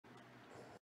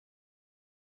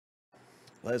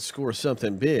Let's score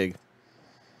something big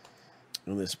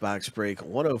in this box break.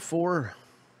 104.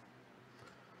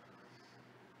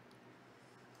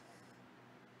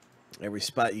 Every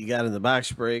spot you got in the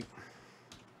box break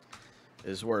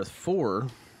is worth 4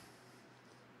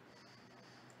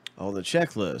 on the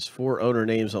checklist. 4 owner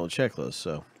names on the checklist.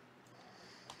 So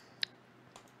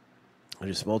I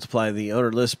just multiply the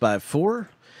owner list by 4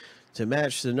 to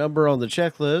match the number on the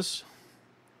checklist.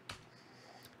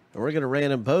 And we're going to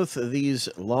random both of these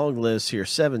long lists here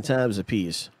 7 times a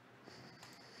piece.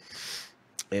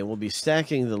 And we'll be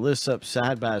stacking the lists up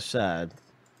side by side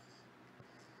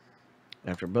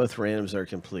after both randoms are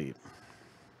complete.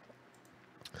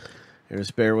 Here,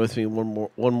 just bear with me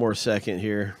one more second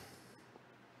here,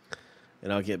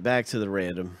 and I'll get back to the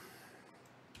random.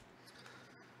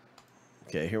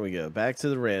 Okay, here we go. Back to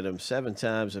the random, 7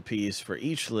 times a piece for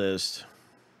each list.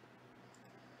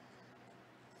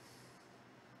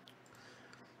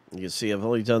 You can see I've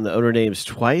only done the owner names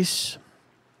twice,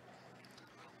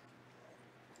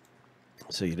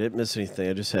 so you didn't miss anything.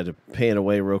 I just had to pan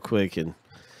away real quick and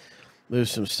move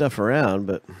some stuff around.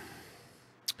 But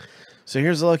so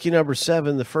here's the lucky number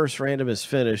 7. The first random is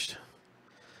finished.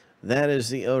 That is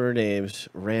the owner names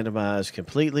randomized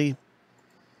completely.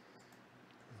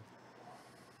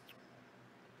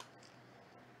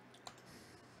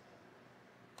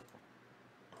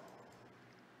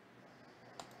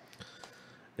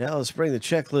 Now let's bring the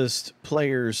checklist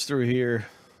players through here.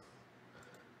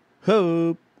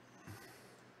 Hope.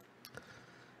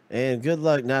 And good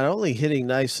luck not only hitting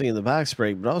nicely in the box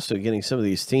break, but also getting some of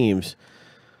these teams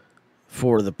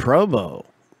for the promo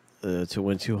to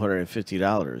win $250.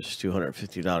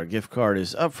 $250 gift card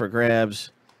is up for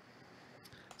grabs.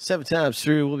 7 times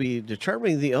through, we'll be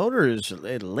determining the owners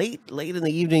late in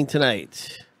the evening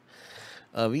tonight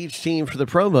of each team for the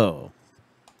promo.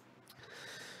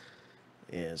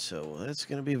 And so that's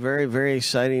going to be very, very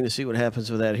exciting to see what happens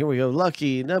with that. Here we go.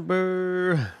 Lucky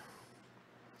number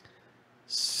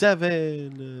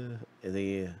 7.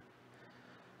 The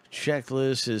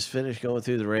checklist is finished going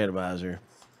through the randomizer.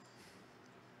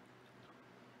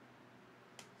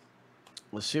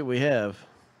 Let's see what we have.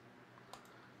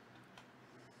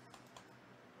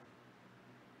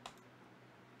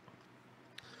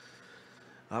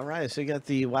 All right, so you got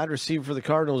the wide receiver for the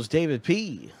Cardinals, David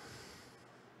P.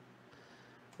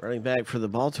 Running back for the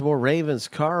Baltimore Ravens,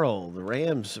 Carl. The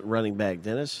Rams running back,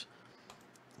 Dennis.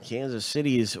 Kansas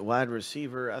City's wide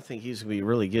receiver, I think he's going to be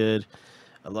really good.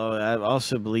 Although I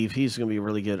also believe he's going to be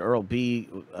really good. Earl B.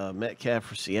 Metcalf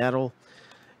for Seattle.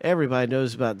 Everybody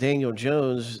knows about Daniel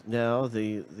Jones now,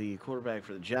 the quarterback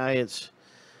for the Giants,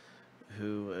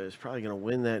 who is probably going to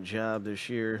win that job this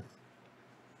year.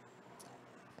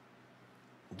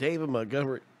 David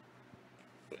Montgomery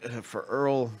for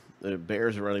Earl, the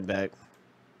Bears running back.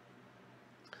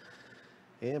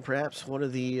 And perhaps one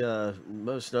of the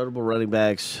most notable running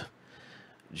backs,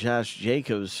 Josh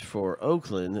Jacobs for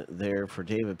Oakland there for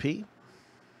David P.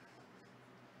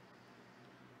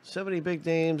 So many big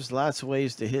names, lots of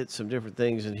ways to hit some different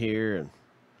things in here. And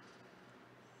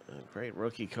great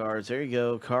rookie cards. There you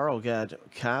go. Carl got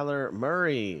Kyler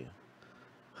Murray.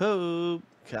 Hope.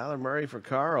 Kyler Murray for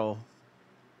Carl.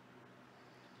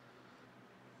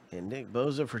 And Nick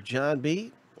Boza for John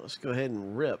B. Let's go ahead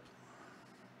and rip.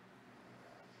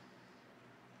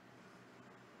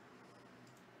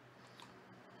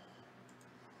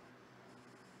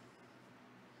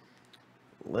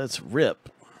 Let's rip.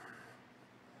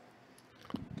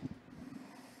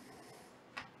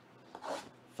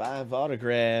 Five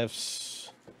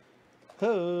autographs.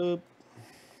 Hope.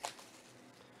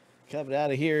 Coming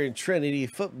out of here in Trinity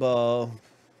football.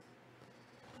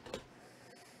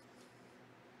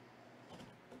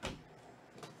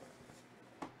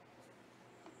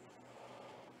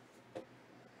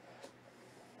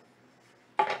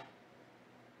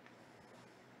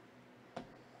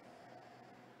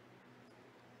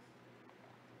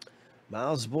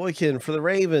 Miles Boykin for the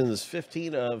Ravens,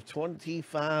 15 of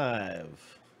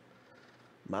 25.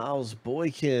 Miles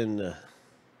Boykin.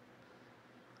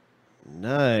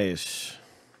 Nice.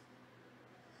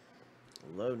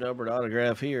 Low numbered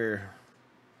autograph here.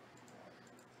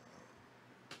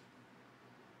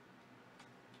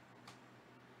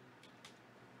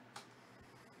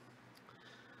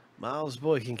 Miles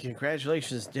Boykin,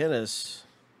 congratulations, Dennis.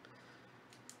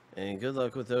 And good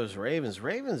luck with those Ravens.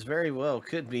 Ravens very well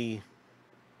could be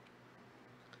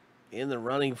in the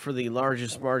running for the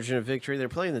largest margin of victory. They're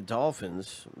playing the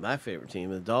Dolphins, my favorite team.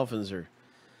 The Dolphins are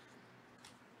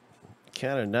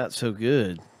kind of not so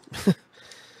good.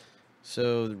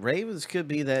 So the Ravens could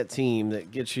be that team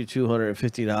that gets you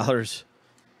 $250.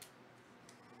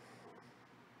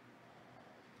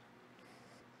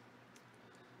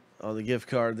 on the gift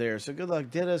card there. So good luck,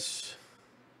 Dennis.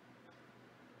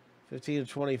 15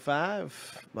 to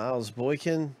 25. Miles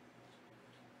Boykin.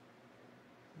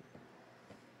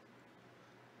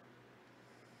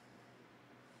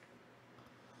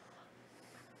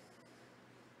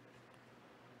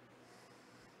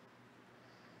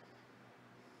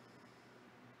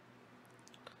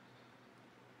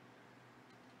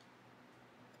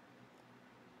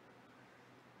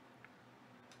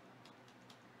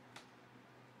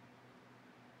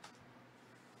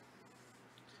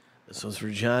 This one's for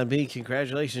John B.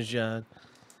 Congratulations, John.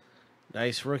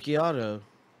 Nice rookie auto.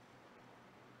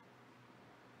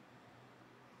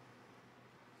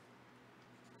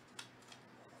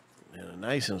 And a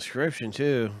nice inscription,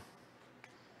 too.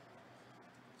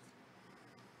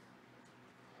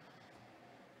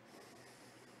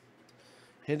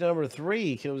 Hit number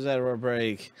 3 comes out of our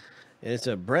break. And it's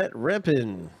a Brett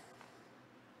Rippon.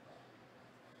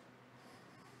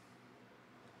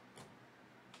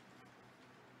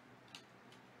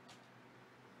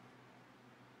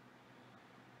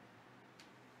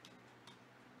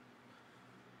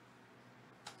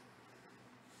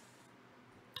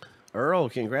 Earl,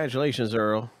 congratulations,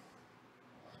 Earl.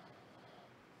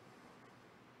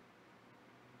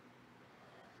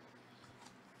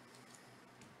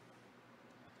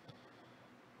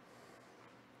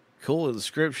 Cool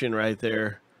inscription right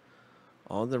there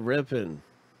on the Rippon.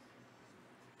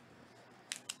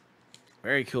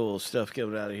 Very cool stuff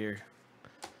coming out of here.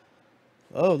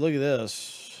 Oh, look at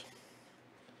this.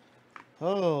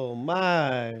 Oh,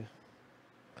 my.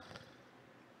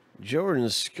 Jordan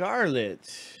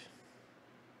Scarlett.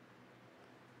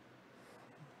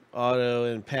 Auto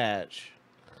and patch.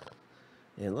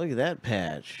 And look at that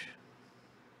patch.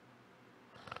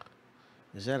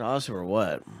 Is that awesome or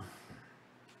what?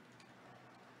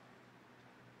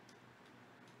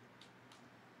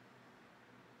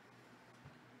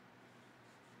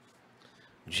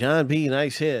 John B,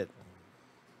 nice hit.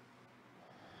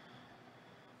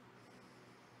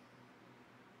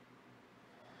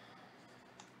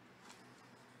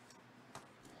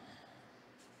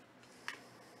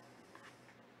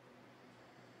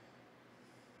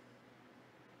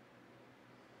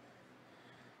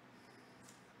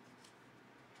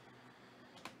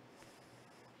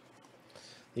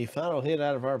 The final hit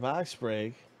out of our box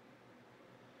break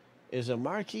is a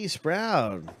Marquise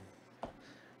Brown.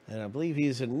 And I believe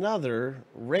he's another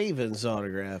Ravens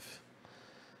autograph.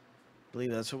 I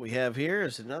believe that's what we have here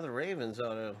is another Ravens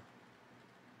auto.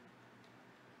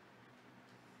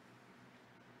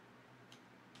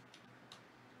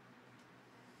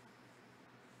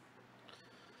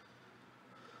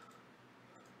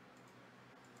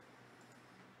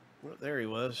 Well, there he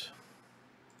was.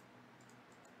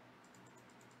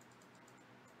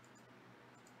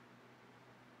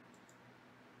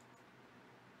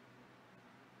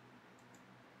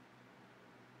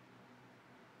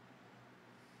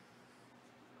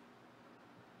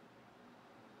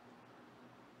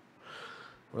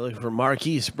 We're looking for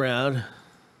Marquise Brown.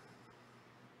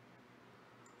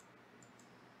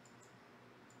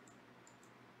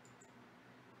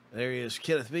 There he is,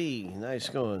 Kenneth B. Nice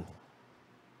going.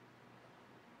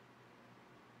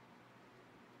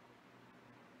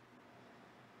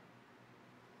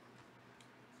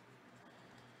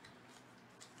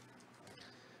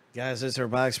 Guys, that's our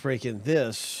box break in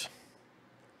this.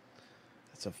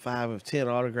 That's a 5 of 10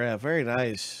 autograph. Very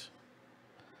nice.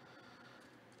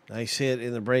 Nice hit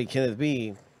in the break, Kenneth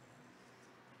B.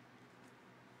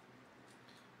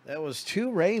 That was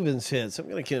 2 Ravens hits. I'm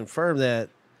going to confirm that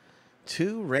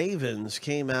 2 Ravens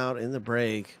came out in the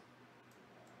break.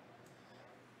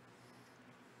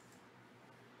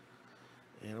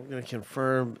 And I'm going to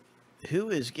confirm who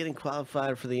is getting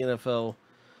qualified for the NFL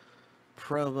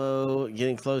promo,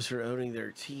 getting closer to owning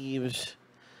their teams.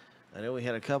 I know we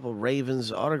had a couple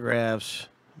Ravens autographs,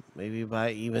 maybe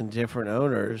by even different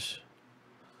owners.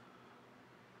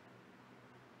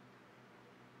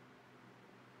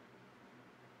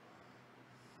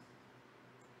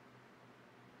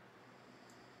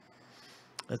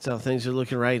 That's how things are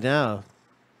looking right now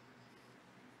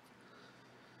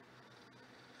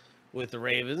with the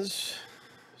Ravens.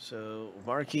 So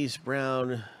Marquise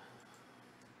Brown. I'm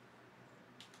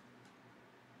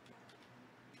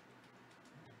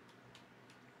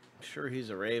sure he's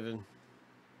a Raven.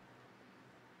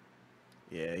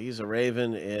 Yeah, he's a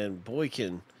Raven, and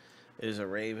Boykin is a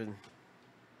Raven.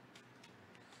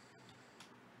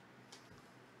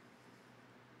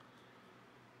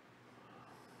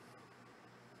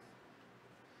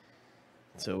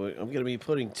 So I'm going to be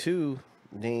putting 2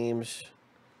 names.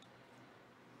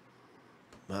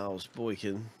 Miles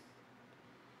Boykin.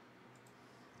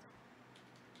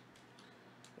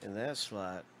 in that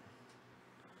slot.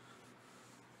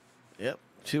 Yep,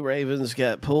 2 Ravens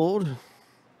got pulled.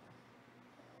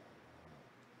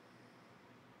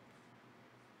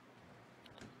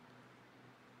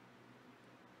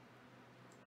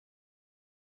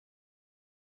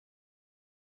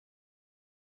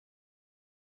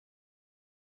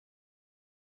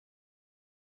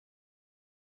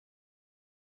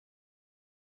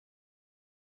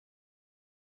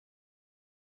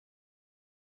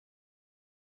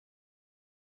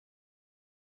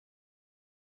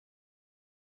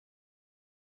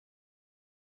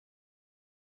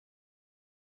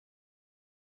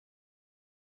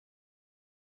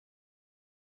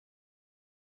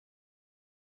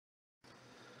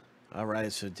 All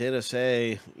right, so Dennis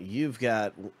A., you've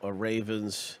got a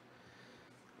Ravens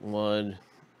one,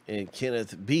 and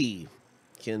Kenneth B.,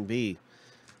 Ken B.,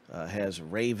 has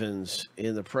Ravens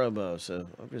in the promo. So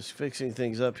I'm just fixing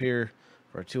things up here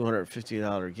for a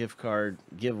 $250 gift card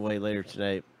giveaway later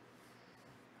tonight.